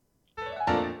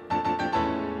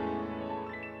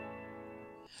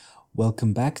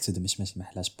Welcome back to the Mishmash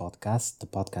Mahlash podcast, the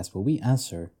podcast where we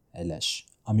answer Alash.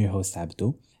 I'm your host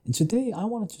Abdo, and today I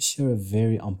wanted to share a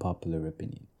very unpopular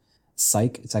opinion.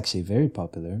 Psych, it's actually very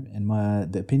popular, and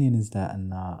the opinion is that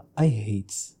I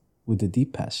hate with a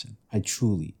deep passion. I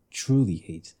truly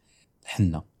hate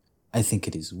henna. I think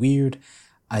it is weird.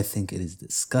 I think it is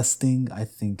disgusting. I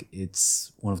think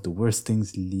it's one of the worst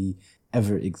things Lee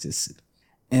ever existed.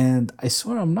 And I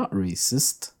swear I'm not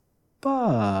racist,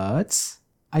 but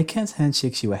I can't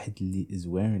handshake شي واحد اللي is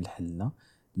wearing الحنة,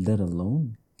 let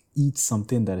alone eat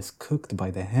something that is cooked by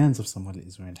the hands of someone that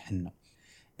is wearing الحنة.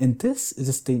 And this is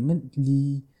a statement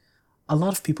اللي a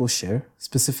lot of people share,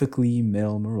 specifically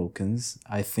male Moroccans.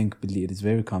 I think it is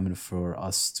very common for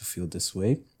us to feel this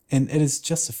way. And it is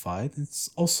justified. It's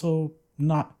also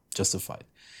not justified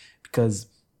because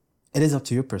it is up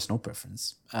to your personal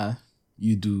preference.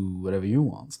 You do whatever you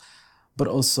want. But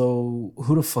also,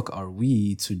 who the fuck are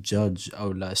we to judge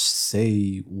or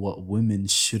say what women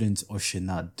shouldn't or should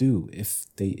not do? If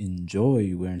they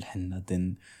enjoy wearing henna,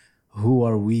 then who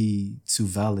are we to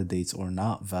validate or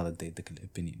not validate the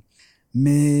opinion?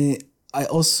 I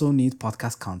also need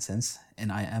podcast content,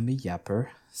 and I am a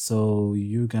yapper, so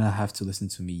you're gonna have to listen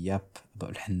to me yap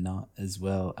about henna as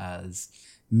well as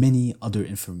many other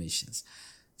informations.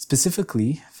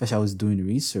 Specifically, I was doing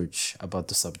research about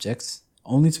the subject,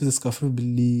 only to discover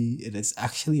it is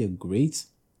actually a great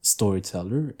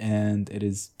storyteller and it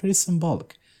is pretty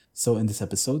symbolic. So in this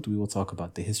episode, we will talk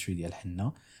about the history of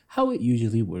henna, how it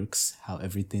usually works, how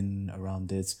everything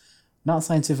around it, not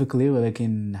scientifically, but like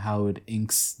in how it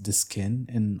inks the skin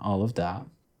and all of that.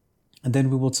 And then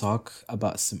we will talk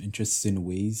about some interesting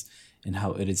ways in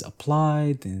how it is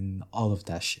applied and all of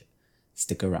that shit.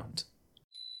 Stick around.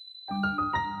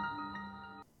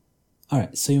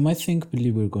 Alright, so you might think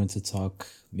we're going to talk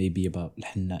maybe about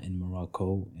henna in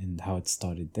Morocco and how it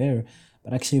started there,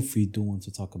 but actually if we do want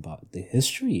to talk about the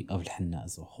history of henna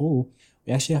as a whole,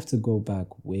 we actually have to go back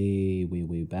way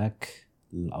back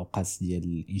للأوقات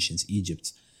ديال ancient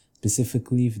Egypt,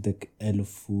 specifically في داك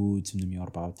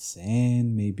 1894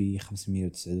 maybe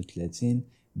 539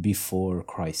 before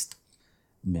Christ.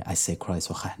 I say Christ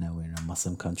we're in a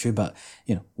Muslim country, but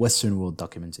Western world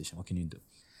documentation, what can you do?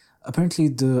 Apparently,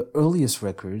 the earliest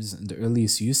records and the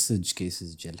earliest usage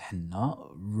cases of henna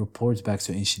report back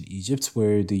to ancient Egypt,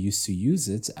 where they used to use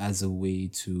it as a way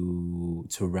to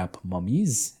wrap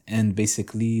mummies and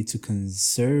basically to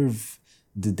conserve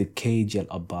the decay of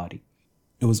a body.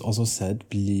 It was also said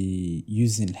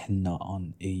using henna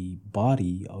on a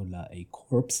body or a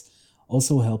corpse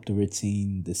also helped to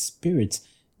retain the spirit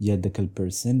of the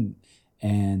person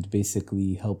and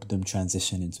basically help them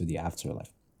transition into the afterlife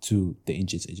to the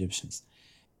ancient Egyptians.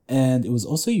 And it was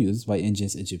also used by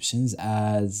ancient Egyptians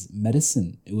as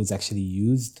medicine. It was actually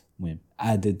used when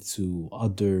added to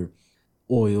other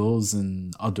oils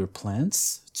and other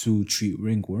plants to treat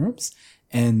ringworms.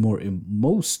 And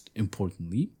most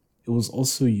importantly, it was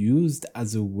also used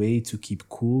as a way to keep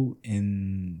cool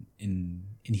in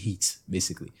heat,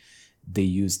 basically. They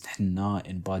used henna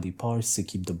in body parts to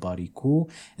keep the body cool.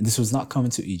 And this was not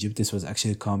common to Egypt. This was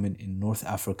actually common in North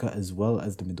Africa as well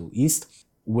as the Middle East,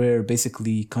 where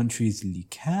basically countries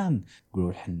can grow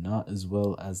henna as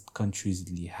well as countries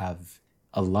have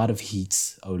a lot of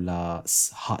heat or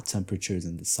hot temperatures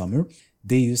in the summer.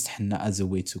 They used henna as a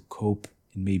way to cope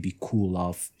and maybe cool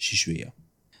off shishwiya.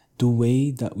 The way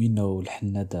that we know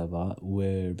henna daba,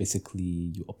 where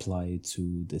basically you apply it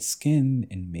to the skin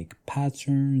and make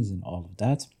patterns and all of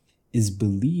that, is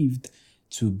believed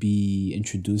to be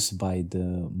introduced by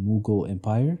the Mughal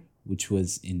Empire, which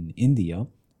was in India,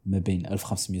 ما بين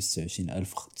 1529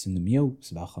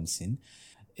 1857.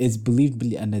 It's believed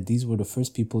that these were the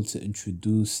first people to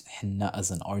introduce henna as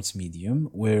an art medium,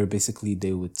 where basically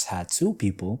they would tattoo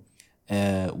people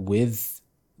with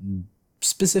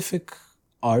specific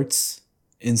arts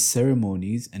in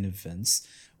ceremonies and events,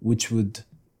 which would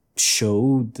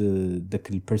show the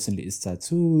person that is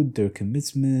tattooed, their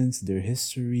commitments, their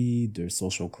history, their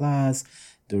social class,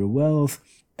 their wealth,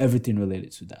 everything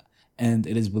related to that. And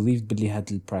it is believed Billy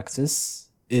Hadl practice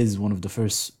is one of the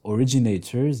first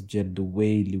originators, the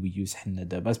way we use henna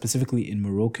daba, specifically in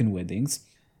Moroccan weddings.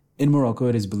 In Morocco,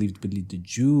 it is believed the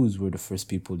Jews were the first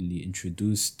people who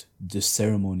introduced the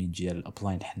ceremony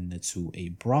applying henna to a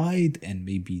bride and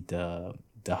maybe the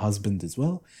husband as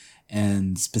well,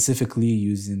 and specifically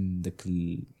using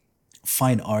the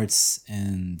fine arts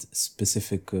and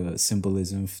specific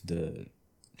symbolism of the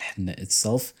henna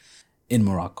itself in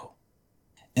Morocco.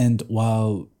 And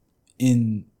while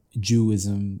in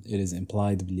Jewism, it is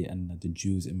implied that the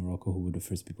Jews in Morocco who were the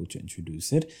first people to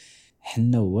introduce it,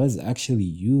 henna was actually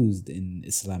used in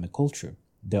Islamic culture.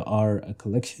 There are a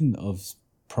collection of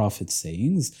prophet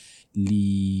sayings,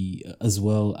 as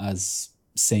well as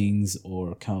sayings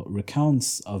or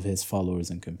recounts of his followers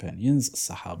and companions,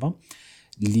 Sahaba,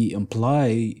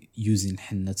 imply using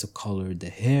henna to color the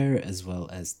hair as well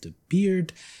as the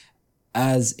beard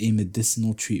as a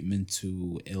medicinal treatment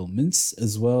to ailments,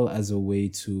 as well as a way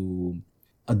to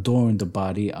adorn the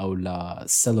body or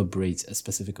celebrate a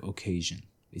specific occasion,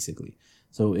 basically.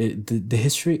 So the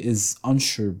history is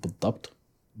unsure بالضبط,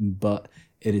 but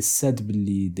it is said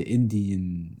the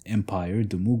Indian Empire,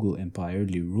 the Mughal Empire,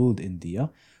 ruled India,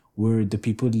 where the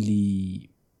people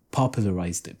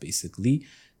popularized it basically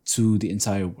to the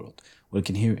entire world. We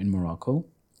can hear in Morocco,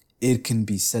 it can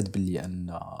be said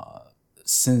and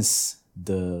since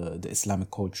the Islamic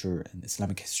culture and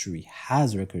Islamic history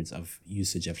has records of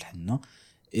usage of henna,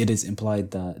 it is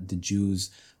implied that the Jews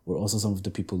were also some of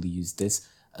the people who used this,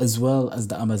 as well as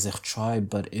the Amazigh tribe,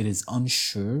 but it is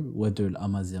unsure whether the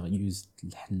Amazigh used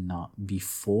henna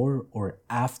before or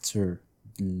after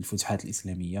the Futuhat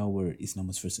al-Islamiyya, where Islam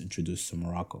was first introduced to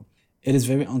Morocco. It is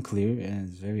very unclear and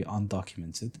it's very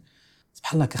undocumented.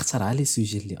 سبحان الله اختار علي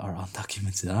السجل اللي are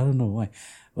undocumented. I don't know why.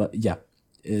 But yeah,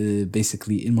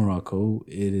 basically in Morocco,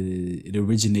 it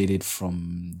originated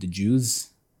from the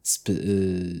Jews,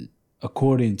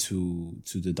 according to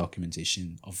the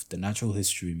documentation of the Natural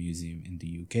History Museum in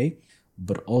the UK.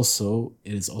 But also,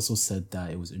 it is also said that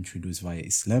it was introduced via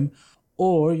Islam,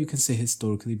 or you can say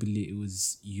historically, it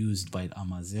was used by the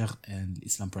Amazigh, and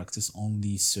Islam practice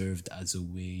only served as a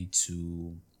way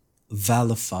to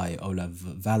validate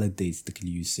the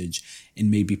usage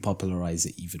and maybe popularize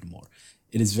it even more.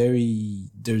 It is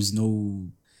there's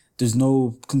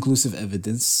no conclusive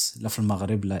evidence, la from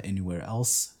Maghreb, la anywhere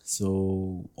else.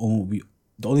 So the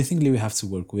only thing we have to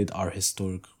work with are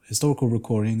historical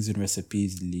recordings and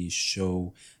recipes that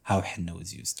show how henna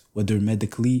was used, whether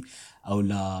medically or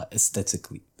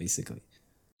aesthetically, basically.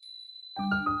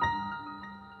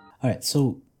 Alright,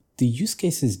 so the use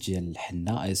cases gel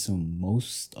henna, I assume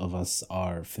most of us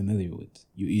are familiar with.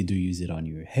 You either use it on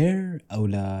your hair or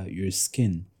your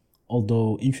skin.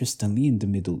 Although, interestingly, in the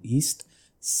Middle East,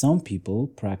 some people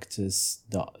practice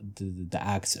the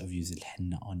acts of using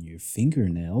henna on your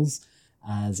fingernails,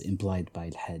 as implied by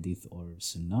al-hadith or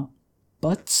sunnah.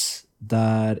 But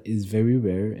that is very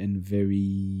rare and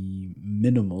very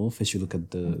minimal if you look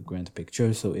at the grand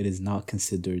picture, so it is not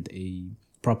considered a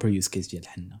proper use case ديال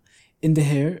henna. In the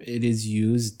hair, it is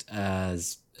used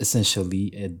as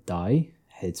essentially a dye.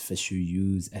 If you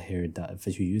use a hair dye,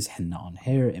 if you use henna on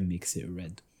hair, it makes it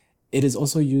red. It is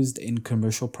also used in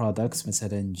commercial products,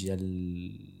 مثلا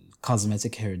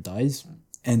cosmetic hair dyes,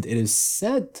 and it is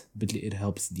said that it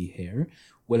helps the hair.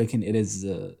 ولكن it is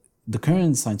the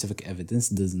current scientific evidence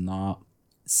does not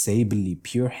say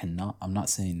pure henna. I'm not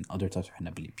saying other types of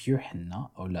henna, pure henna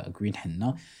or green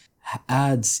henna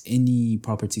adds any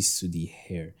properties to the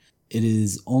hair. It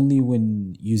is only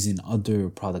when using other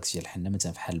products ديال henna,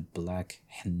 مثلا black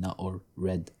henna or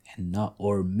red henna,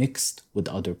 or mixed with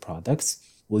other products,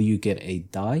 will you get a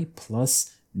dye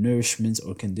plus nourishment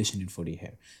or conditioning for the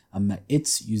hair.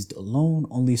 It's used alone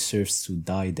only serves to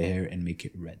dye the hair and make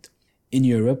it red. In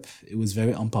Europe, it was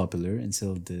very unpopular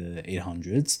until the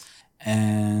 800s,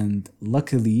 and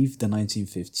luckily the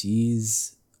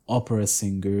 1950s, opera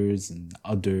singers and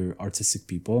other artistic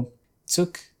people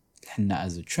took henna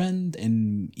as a trend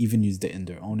and even used it in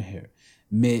their own hair.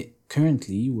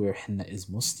 Currently, where henna is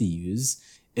mostly used,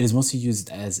 it is mostly used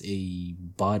as a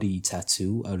body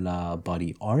tattoo or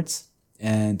body art,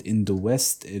 and in the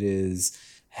West, it is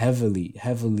heavily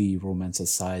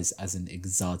romanticized as an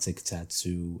exotic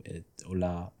tattoo,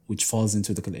 which falls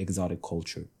into the exotic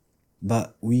culture.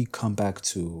 But we come back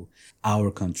to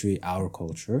our country, our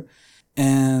culture,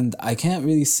 and I can't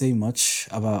really say much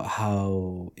about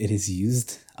how it is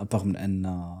used, apart from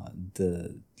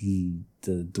the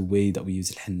way that we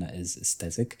use henna is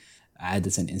aesthetic,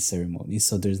 عادة in ceremonies,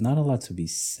 so there's not a lot to be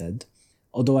said.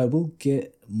 Although I will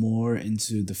get more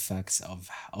into the facts of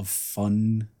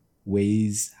fun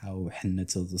ways how henna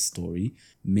tells the story,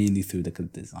 mainly through the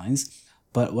designs.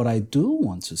 But what I do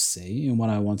want to say and what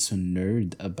I want to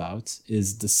nerd about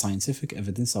is the scientific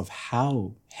evidence of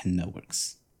how henna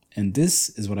works. And this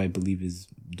is what I believe is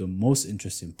the most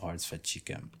interesting parts for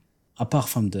Chikam, apart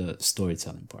from the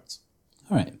storytelling parts.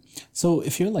 Alright, so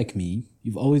if you're like me,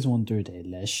 you've always wondered,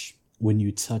 Lesh, when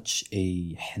you touch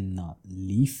a henna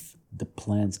leaf, the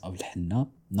plant of henna,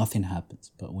 nothing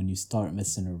happens. But when you start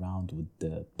messing around with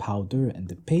the powder and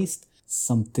the paste,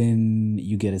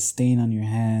 you get a stain on your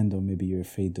hand, or maybe you're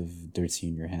afraid of dirty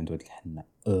in your hand with henna.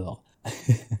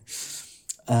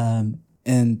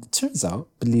 And it turns out,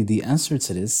 believe the answer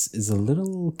to this is a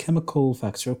little chemical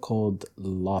factor called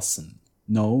lawson.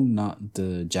 No, not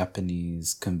the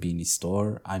Japanese convenience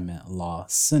store. I meant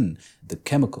lawson, the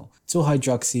chemical.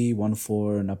 2-hydroxy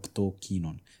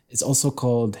 1,4-naptoquinone. It's also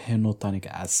called henotonic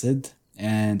acid,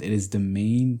 and it is the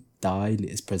main dye that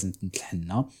is present in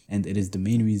henna, and it is the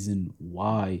main reason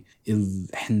why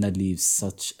henna leaves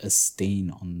such a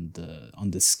stain on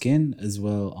the skin as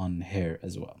well on hair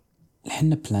as well.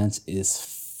 Henna plant is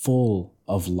full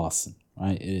of lawson,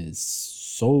 right? It is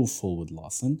so full with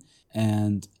lawson,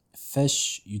 and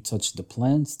fish you touch the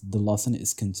plant, the lawson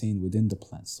is contained within the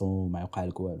plant. So ما يوقع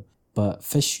لك والو. But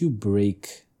fish you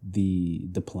break the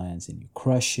plants and you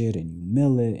crush it and you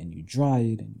mill it and you dry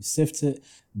it and you sift it.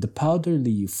 The powder that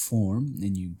you form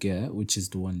and you get, which is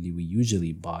the one that we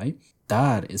usually buy,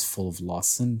 that is full of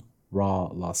lawson, raw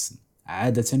lawson.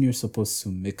 عادة you're supposed to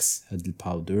mix the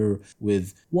powder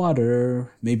with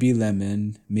water, maybe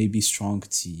lemon, maybe strong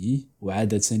tea.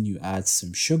 وعادة you add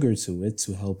some sugar to it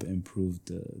to help improve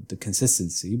the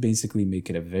consistency, basically make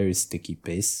it a very sticky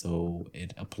paste so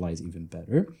it applies even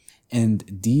better. And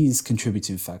these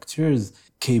contributing factors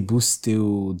can boost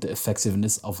the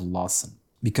effectiveness of lawson.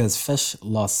 Because fish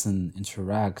lawson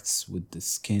interacts with the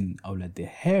skin or the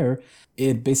hair,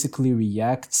 it basically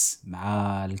reacts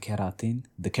مع الكيراتين,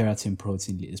 the keratin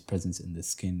protein that is present in the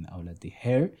skin or the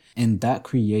hair, and that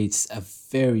creates a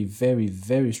very, very,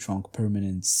 very strong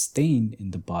permanent stain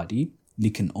in the body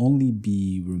that can only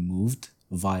be removed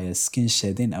via skin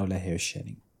shedding or hair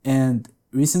shedding. And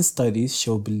recent studies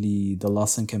show the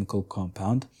lawson chemical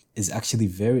compound is actually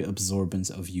very absorbent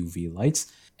of UV light,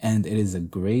 and it is a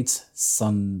great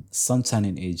sun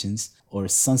tanning agent or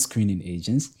sunscreening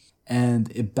agent.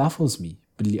 And it baffles me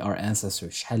بلي our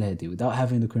ancestors شحال هادي without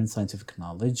having the current scientific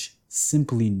knowledge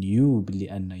simply knew بلي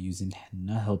أن using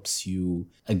henna helps you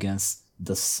against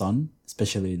the sun,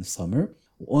 especially in summer.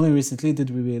 Only recently did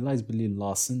we realize بلي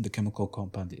lawson, the chemical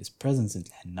compound that is present in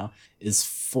henna,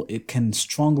 it can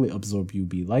strongly absorb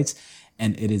UV light,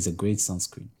 and it is a great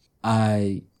sunscreen.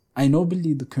 I know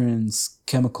believe the current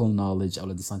chemical knowledge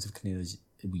or the scientific knowledge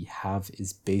we have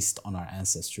is based on our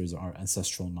ancestors, our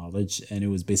ancestral knowledge, and it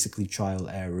was basically trial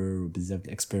error,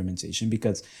 experimentation,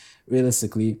 because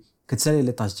realistically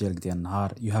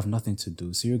you have nothing to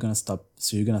do, so you're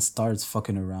gonna start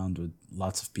fucking around with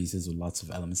lots of pieces with lots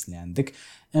of elements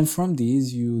and from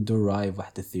these you derive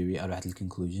the theory or the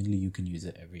conclusion you can use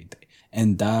it every day.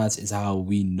 And that is how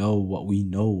we know what we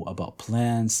know about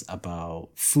plants, about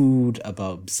food,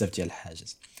 about بزاف ديال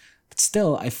الحاجات. But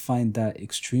still, I find that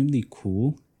extremely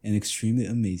cool and extremely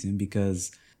amazing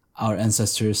because our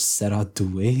ancestors set out the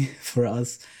way for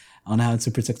us on how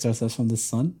to protect ourselves from the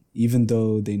sun, even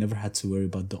though they never had to worry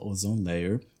about the ozone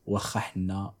layer.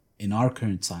 In our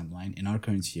current timeline, in our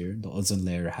current year, the ozone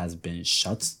layer has been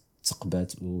shut.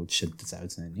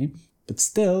 But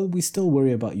still, we still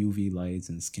worry about UV lights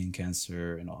and skin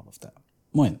cancer and all of that.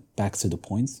 Back to the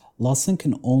point. Lawson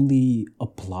can only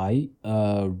apply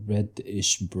a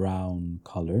reddish brown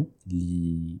color,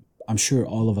 I'm sure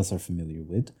all of us are familiar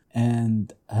with,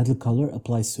 and that color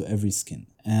applies to every skin.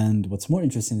 And what's more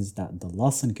interesting is that the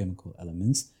lawson chemical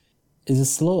elements is a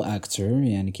slow actor,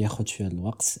 يعني كياخد شوية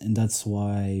الوقت, and that's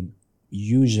why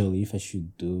usually if I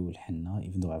should do henna,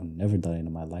 even though I've never done it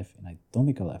in my life and I don't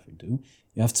think I'll ever do,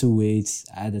 you have to wait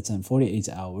عادة 48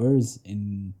 hours.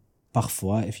 In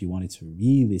parfois if you want it to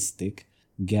really stick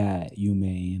قاع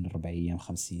يومين 4 أيام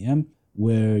 5 أيام,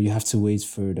 where you have to wait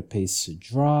for the paste to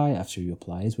dry. After you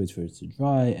apply it, wait for it to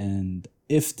dry, and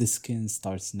if the skin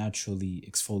starts naturally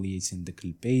exfoliating the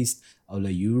paste, I'll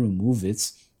let you remove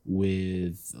it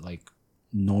with like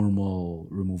normal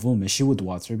removal, ماشي with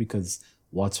water, because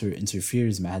water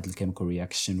interferes مع هذا الchemical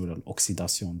reaction ولا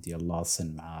الأكسيداسيون ديال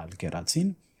اللاسن مع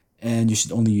الكيراتين, and you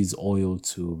should only use oil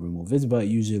to remove it. But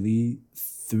usually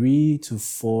 3 to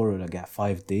 4 or like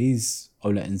 5 days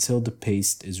or like until the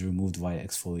paste is removed via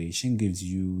exfoliation gives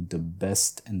you the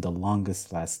best and the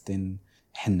longest lasting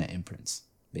henna imprints,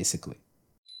 basically.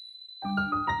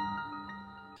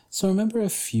 So remember a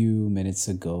few minutes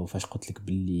ago فاش قلت لك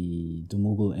باللي the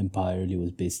Mughal Empire اللي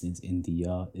was based in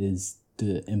India is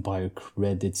the empire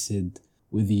credited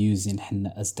with using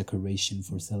henna as decoration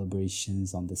for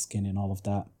celebrations on the skin and all of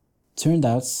that. Turned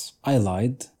out I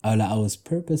lied. I was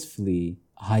purposefully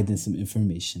hiding some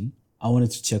information. I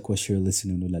wanted to check what you're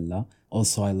listening to.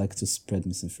 Also, I like to spread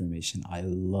misinformation. I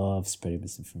love spreading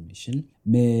misinformation.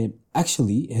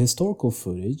 Actually, historical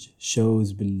footage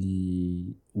shows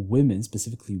women,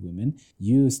 specifically women,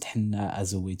 used henna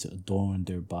as a way to adorn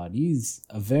their bodies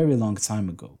a very long time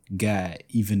ago.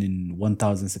 Even in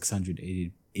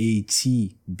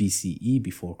 1680 BCE,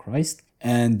 before Christ.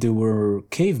 And there were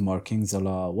cave markings,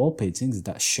 wall paintings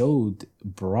that showed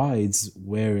brides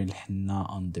wearing henna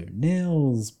on their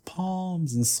nails,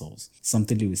 palms, and soles.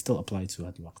 Something that we still apply to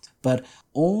at الوقت. But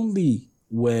only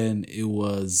when it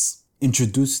was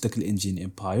introduced to the Indian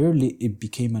Empire, it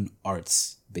became an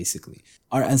art, basically.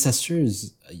 Our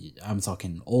ancestors, I'm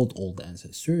talking old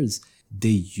ancestors, they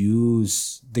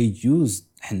used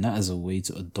henna as a way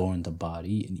to adorn the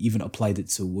body and even applied it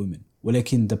to women.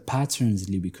 ولكن the patterns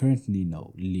اللي we currently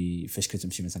know اللي فاش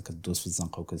كتمشي مثلا كتدوس في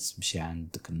الزنقة وكتمشي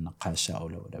عندك النقاشة أو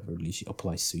whatever اللي she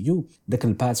applies to you, داك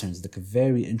patterns, داك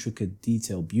very intricate,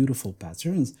 detailed, beautiful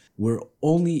patterns were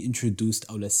only introduced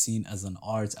أو seen as an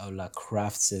art أو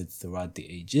crafted throughout the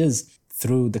ages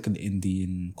through the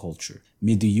Indian culture.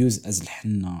 May they use as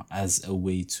henna as a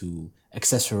way to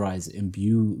accessorize and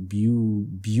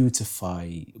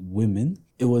beautify women.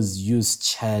 It was used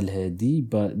chal-hadi,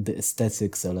 but the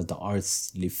aesthetics or the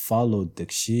arts اللي followed the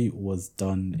was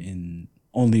done in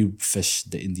only fish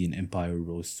the Indian Empire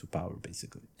rose to power,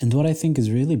 basically. And what I think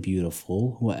is really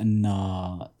beautiful when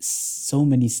so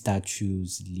many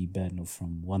statues اللي بانوا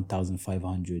from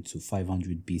 1500 to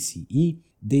 500 BCE,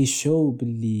 they show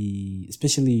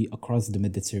especially across the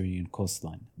Mediterranean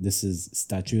coastline. This is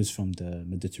statues from the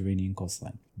Mediterranean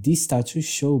coastline. These statues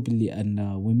show and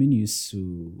women used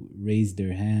to raise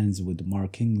their hands with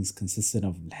markings consistent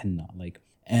of henna,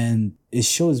 and it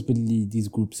shows these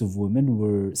groups of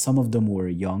women some of them were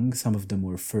young, some of them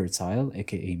were fertile,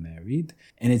 aka married,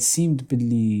 and it seemed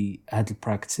had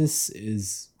practice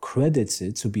is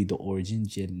credited to be the origin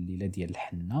ديال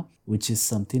henna, which is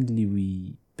something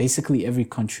we basically every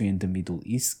country in the Middle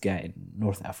East, in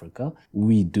North Africa,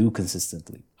 we do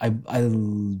consistently. I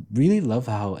really love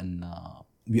how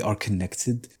we are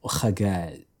connected.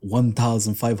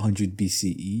 1500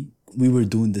 BCE, we were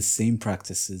doing the same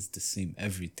practices, the same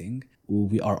everything.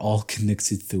 We are all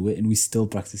connected through it, and we still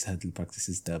practice hadl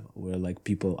practices where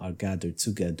people are gathered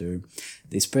together,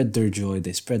 they spread their joy,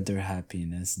 they spread their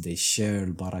happiness, they share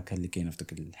البركة اللي كاينة في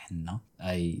الحنة.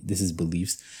 This is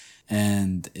beliefs,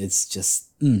 and it's just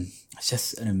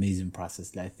an amazing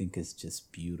process that I think is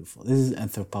just beautiful. This is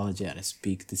anthropology at its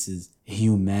peak. This is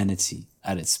humanity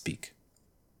at its peak,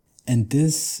 and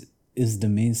this is the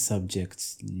main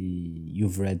subject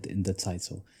you've read in the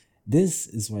title. This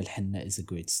is why Henna is a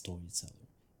great storyteller.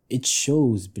 It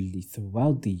shows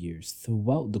throughout the years,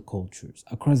 throughout the cultures,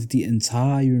 across the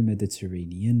entire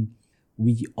Mediterranean,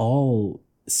 we all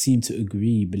seem to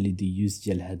agree the use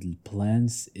ديال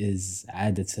plants is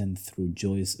عادة through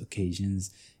joyous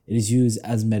occasions. It is used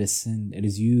as medicine. It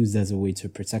is used as a way to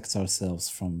protect ourselves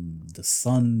from the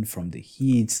sun, from the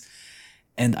heat.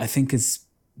 And I think it's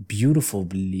beautiful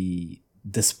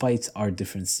despite our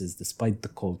differences, despite the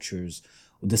cultures,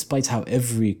 despite how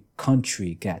every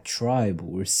country, tribe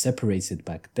were separated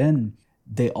back then,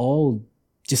 they all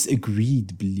just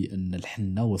agreed that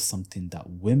الحنة was something that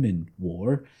women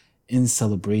wore in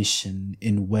celebration,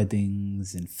 in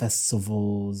weddings, in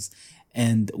festivals,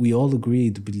 and we all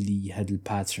agreed had the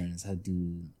patterns, had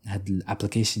the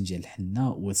application ديال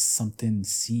الحنة was something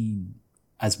seen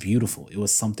as beautiful. It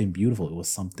was something beautiful. It was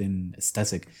something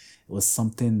aesthetic. It was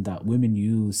something that women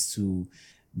used to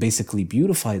basically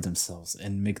beautify themselves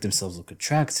and make themselves look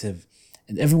attractive.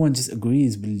 And everyone just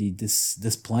agrees,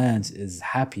 this plant is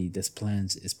happy. This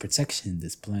plant is protection.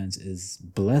 This plant is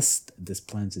blessed. This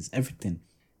plant is everything.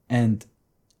 And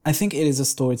I think it is a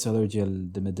storyteller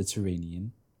ديال the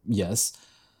Mediterranean. Yes.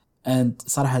 And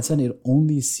صراحة it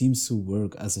only seems to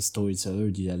work as a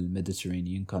storyteller ديال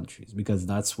Mediterranean countries because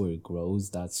that's where it grows,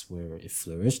 that's where it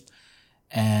flourished.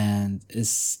 And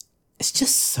it's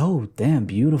just so damn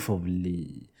beautiful.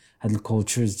 The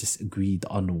cultures just agreed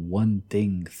on one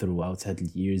thing throughout the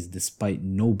years, despite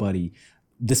not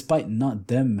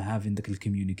them having the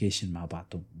communication مع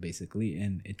بعضهم, basically,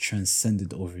 and it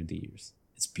transcended over the years.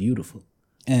 It's beautiful.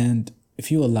 And if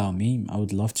you allow me, I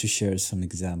would love to share some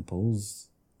examples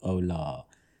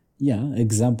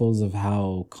examples of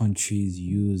how countries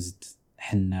used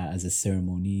henna as a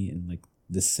ceremony and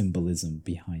the symbolism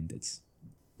behind it.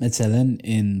 مثلا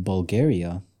in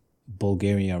Bulgaria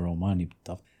Romani,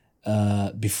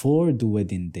 before the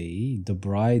wedding day, the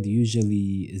bride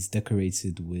usually is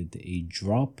decorated with a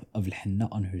drop of henna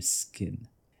on her skin.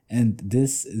 And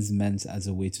this is meant as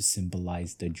a way to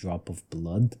symbolize the drop of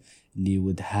blood that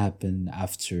would happen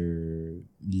after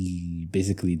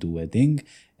basically the wedding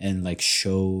and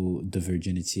show the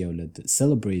virginity or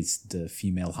celebrates the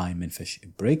female hymen fish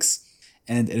it breaks.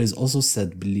 And it is also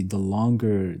said the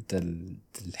longer the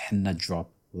henna drop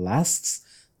lasts,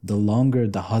 the longer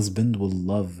the husband will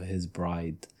love his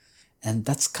bride. And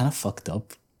that's kind of fucked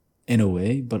up. in a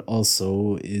way, but also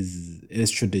is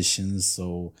traditions. So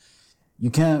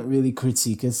you can't really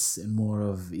critique it and more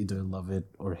of either love it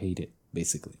or hate it,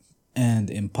 basically. And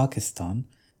in Pakistan,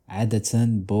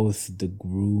 عادة both the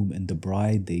groom and the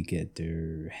bride, they get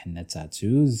their henna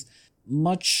tattoos,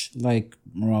 much like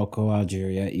Morocco,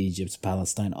 Algeria, Egypt,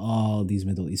 Palestine, all these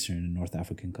Middle Eastern and North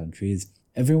African countries.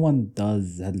 Everyone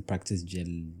does هذا practice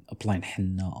ديال applying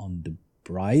henna on the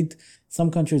bride. Some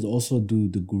countries also do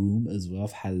the groom as well,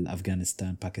 بحال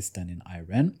Afghanistan, Pakistan, and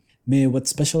Iran. What's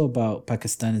special about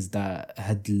Pakistan is that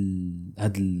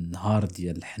هاد النهار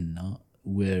ديال الحنة,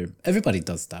 where everybody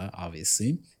does that,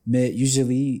 obviously.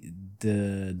 Usually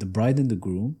the bride and the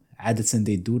groom, عادة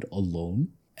they do it alone.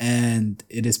 And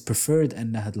it is preferred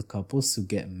أن هاد الcouples to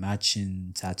get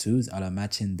matching tattoos على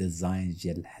matching designs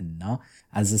ديال الحنة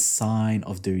as a sign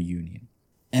of their union.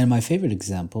 And my favorite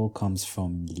example comes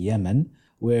from Yemen,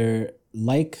 where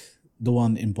like the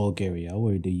one in Bulgaria,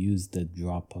 where they use the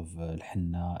drop of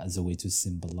henna as a way to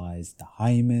symbolize the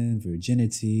hymen,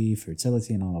 virginity,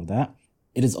 fertility, and all of that.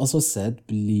 It is also said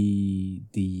the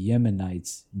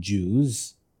Yemenite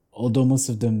Jews, although most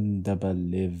of them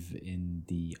live in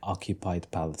the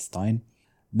occupied Palestine,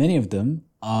 many of them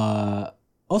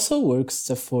also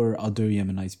works for other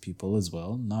Yemenite people as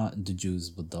well, not the Jews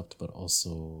but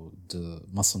also the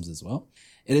Muslims as well.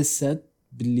 It is said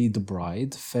the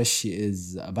bride, first she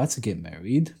is about to get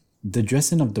married, the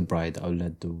dressing of the bride,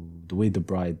 the way the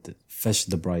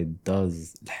bride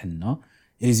does henna,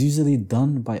 is usually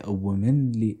done by a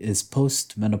woman who is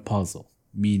post-menopausal,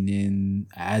 meaning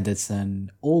عادة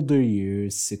older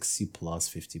years, 60 plus,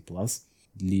 50 plus,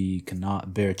 اللي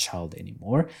cannot bear a child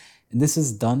anymore. And this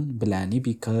is done بالعني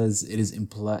because it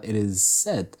is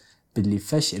said باللي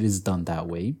فش it is done that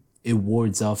way. It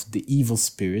wards off the evil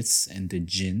spirits and the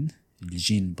jinn,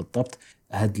 الجين بالضبط.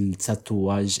 هاد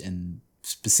التاتواج, and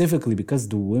specifically because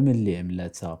the women اللي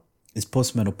عملتها is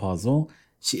postmenopausal,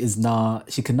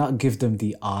 she cannot give them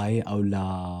the eye أو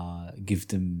لا give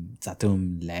them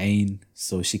تعطيهم العين,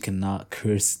 so she cannot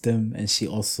curse them, and she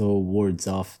also wards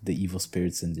off the evil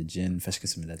spirits and the jinn. فاش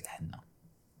كتعمل هاد الحنة.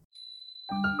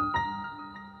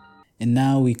 And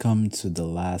now we come to the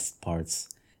last parts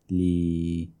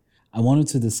I wanted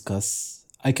to discuss.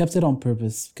 I kept it on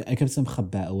purpose. I kept it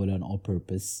مخبأ أولا on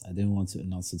purpose. I didn't want to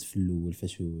announce it في الأول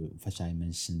فاش I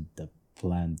mentioned the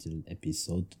plan ديال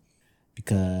episode,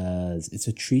 because it's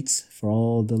a treat for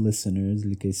all the listeners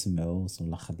اللي كيسمعوا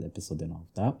ونلخص الابيسود and all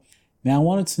of that. I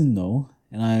wanted to know,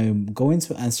 and I'm going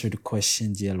to answer the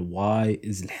question ديال why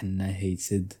is الحنة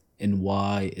hated and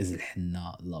why is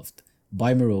الحنة loved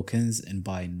by Moroccans and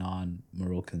by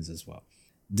non-Moroccans as well.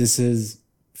 This is,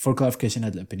 for clarification,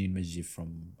 هاد الopinion مجي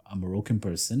from a Moroccan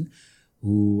person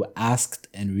who asked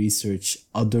and researched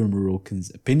other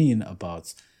Moroccans' opinion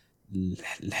about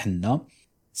الحنة.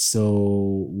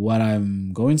 So what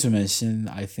I'm going to mention,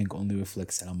 I think, only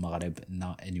reflects on Maghreb,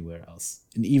 not anywhere else.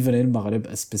 And even in Maghreb,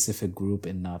 a specific group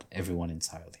and not everyone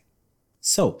entirely.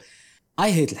 So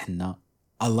I hate الحنة.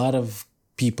 A lot of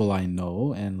people I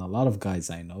know and a lot of guys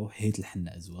I know hate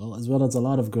الحنة as well as a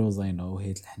lot of girls I know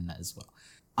hate الحنة as well.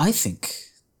 I think,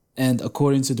 and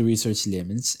according to the research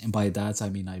limits, and by that I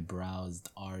mean I browsed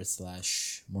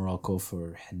r/Morocco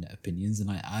for henna opinions,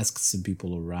 and I asked some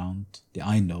people around that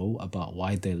I know about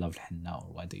why they love henna or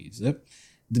why they use it.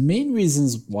 The main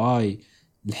reasons why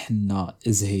henna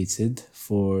is hated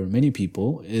for many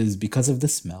people is because of the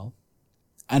smell.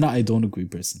 And I don't agree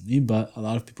personally, but a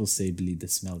lot of people say the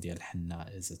smell of henna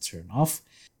is a turn off.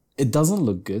 It doesn't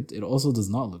look good. It also does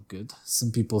not look good.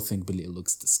 Some people think it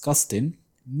looks disgusting.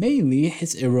 Mainly,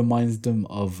 it reminds them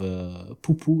of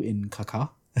poo-poo in caca.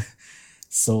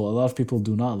 So a lot of people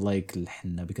do not like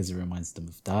henna because it reminds them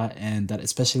of that. And that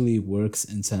especially works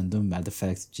in tandem with the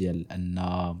fact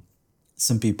that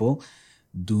some people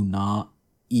do not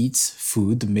eat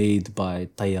food made by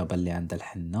طيابة اللي عندها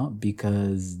الحنة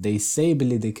because they say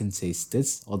they can taste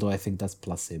it, although I think that's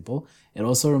placebo. It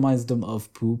also reminds them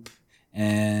of poop,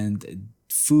 and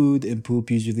food and poop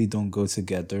usually don't go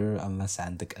together unless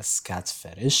عندك a scat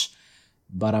fetish,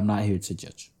 but I'm not here to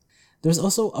judge. There's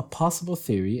also a possible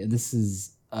theory, and this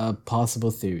is a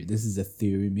possible theory. This is a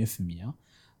theory 100%.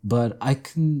 But I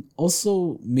can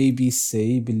also maybe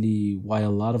say why a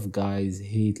lot of guys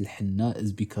hate الحنة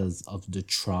is because of the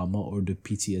trauma or the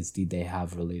PTSD they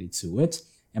have related to it.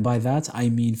 And by that, I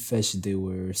mean they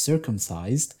were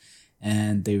circumcised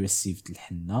and they received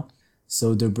الحنة.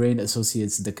 So their brain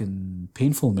associates the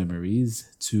painful memories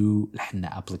to الحنة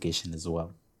application as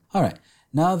well. All right,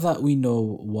 now that we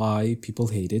know why people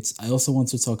hate it, I also want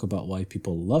to talk about why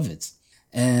people love it.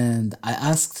 And I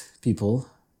asked people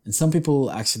And some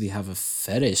people actually have a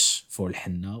fetish for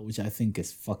henna, which I think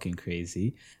is fucking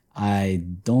crazy. I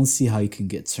don't see how you can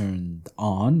get turned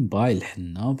on by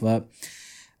henna, but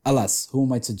alas, who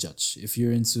am I to judge? If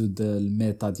you're into the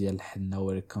meta ديال henna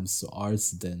when it comes to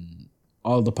arts, then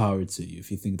all the power to you.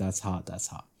 If you think that's hot, that's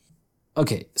hot.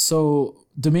 Okay, so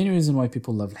the main reason why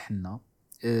people love henna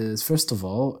is, first of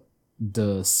all,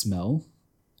 the smell.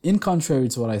 In contrary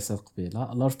to what I said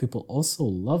قبيلة, a lot of people also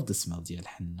love the smell ديال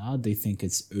henna. They think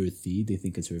it's earthy, they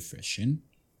think it's refreshing.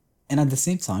 And at the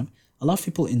same time, a lot of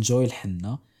people enjoy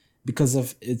henna because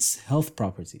of its health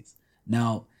properties.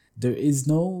 Now, there is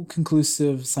no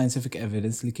conclusive scientific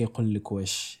evidence اللي كيقول لك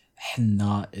واش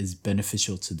henna is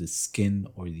beneficial to the skin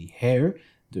or the hair.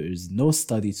 There is no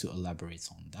study to elaborate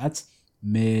on that.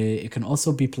 It can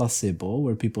also be placebo,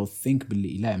 where people think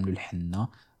باللي إلا عملوا الحنة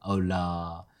أو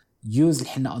لا use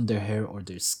الحنة on their hair or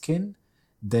their skin,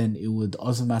 then it would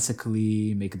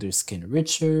automatically make their skin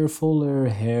richer, fuller,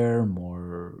 hair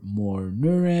more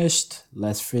nourished,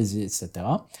 less frizzy,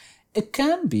 etc. It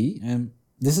can be, and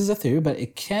this is a theory, but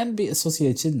it can be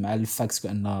associated مع الفاكت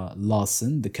بأن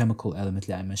lawson, the chemical element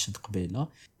اللي I mentioned قبيلة,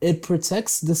 it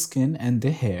protects the skin and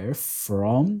the hair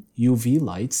from UV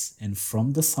lights and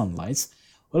from the sunlight.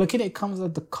 ولكن it comes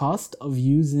at the cost of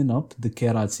using up the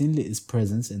keratin that is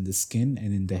present in the skin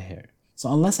and in the hair. So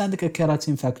unless عندك a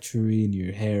keratin factory in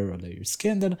your hair or your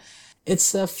skin, then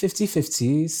it's a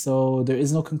 50-50. So there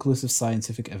is no conclusive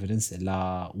scientific evidence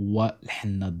about what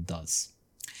henna does.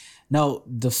 Now,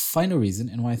 the final reason,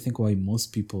 and why I think why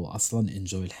most people أصلاً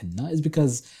enjoy henna, is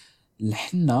because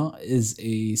henna is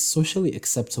a socially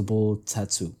acceptable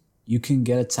tattoo. You can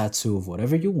get a tattoo of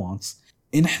whatever you want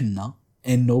in henna,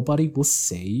 and nobody will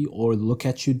say or look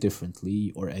at you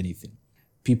differently or anything.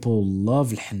 People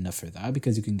love henna for that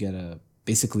because you can get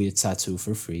basically a tattoo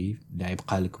for free. And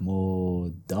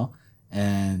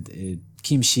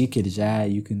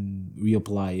you can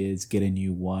reapply it, get a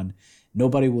new one.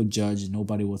 Nobody will judge,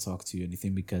 nobody will talk to you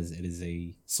anything because it is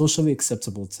a socially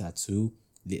acceptable tattoo.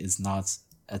 It is not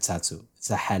a tattoo.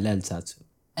 It's a halal tattoo.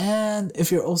 And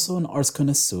if you're also an arts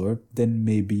connoisseur, then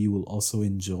maybe you will also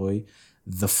enjoy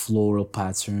the floral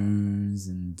patterns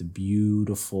and the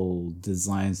beautiful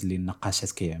designs اللي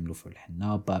النقاشات كيعملوا في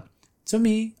الحنة. But to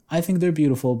me, I think they're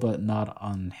beautiful, but not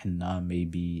on henna,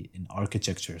 maybe in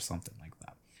architecture or something like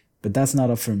that. But that's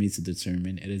not up for me to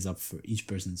determine. It is up for each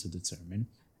person to determine.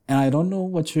 And I don't know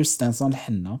what your stance on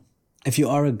henna. If you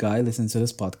are a guy listening to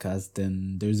this podcast,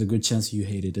 then there's a good chance you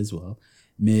hate it as well.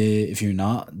 If you're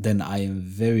not, then I am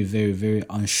very, very, very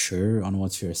unsure on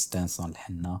what's your stance on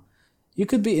henna. You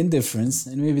could be indifferent,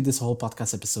 and maybe this whole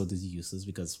podcast episode is useless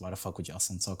because why the fuck would you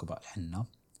also talk about henna?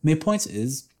 My point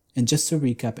is, and just to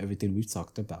recap everything we've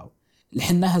talked about,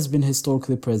 henna has been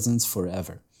historically present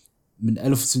forever. من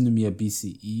 1800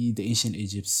 BCE, the ancient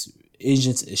Egyptians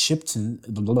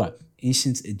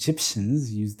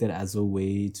used it as a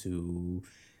way to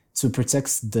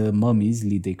protect the mummies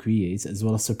they create, as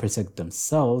well as to protect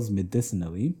themselves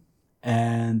medicinally.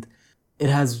 And it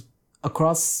has,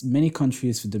 across many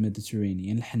countries of the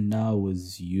Mediterranean, henna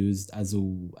was used as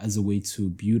a way to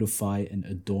beautify and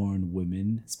adorn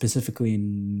women, specifically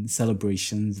in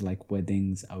celebrations like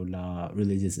weddings or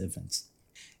religious events.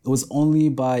 It was only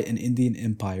by an Indian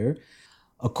empire,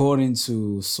 according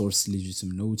to Source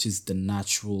Legitimate, which is the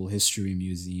Natural History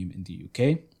Museum in the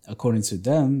UK. According to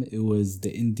them, it was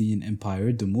the Indian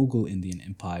Empire, the Mughal Indian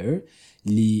Empire,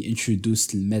 اللي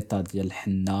introduced الميتا ديال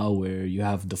الحنة, where you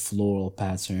have the floral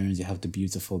patterns, you have the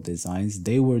beautiful designs.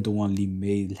 They were the one who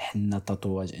made الحنة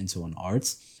tatuage into an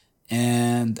art.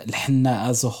 And الحنة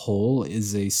as a whole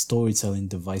is a storytelling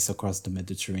device across the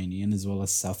Mediterranean as well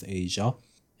as South Asia.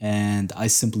 And I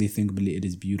simply think it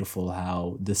is beautiful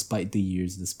how, despite the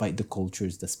years, despite the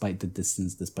cultures, despite the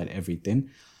distance, despite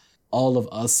everything, all of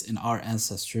us and our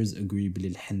ancestors agree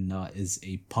that henna is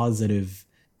a positive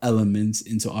element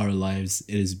into our lives.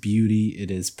 It is beauty,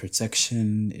 it is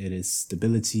protection, it is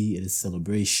stability, it is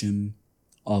celebration,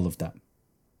 all of that.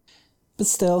 But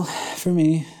still, for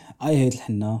me, I hate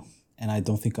henna, and I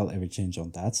don't think I'll ever change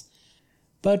on that.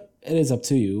 But it is up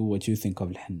to you what you think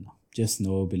of henna. Just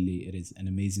know باللي it is an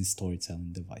amazing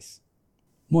storytelling device.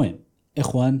 مهم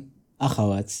إخوان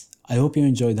أخوات, I hope you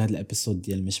enjoyed هذا الابيسود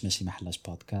ديال مش ماشي محلاش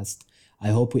podcast. I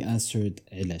hope we answered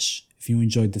علاش. If you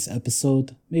enjoyed this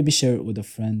episode, maybe share it with a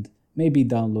friend, maybe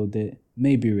download it,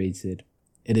 maybe rate it.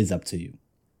 It is up to you.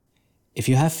 If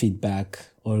you have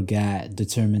feedback or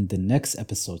determine the next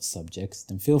episode subjects,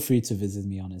 then feel free to visit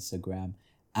me on Instagram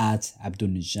at Abdul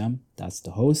Nijam, that's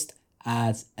the host,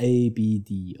 at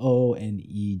ABDONEGAM.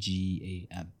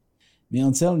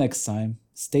 Until next time,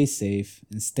 stay safe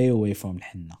and stay away from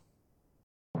henna.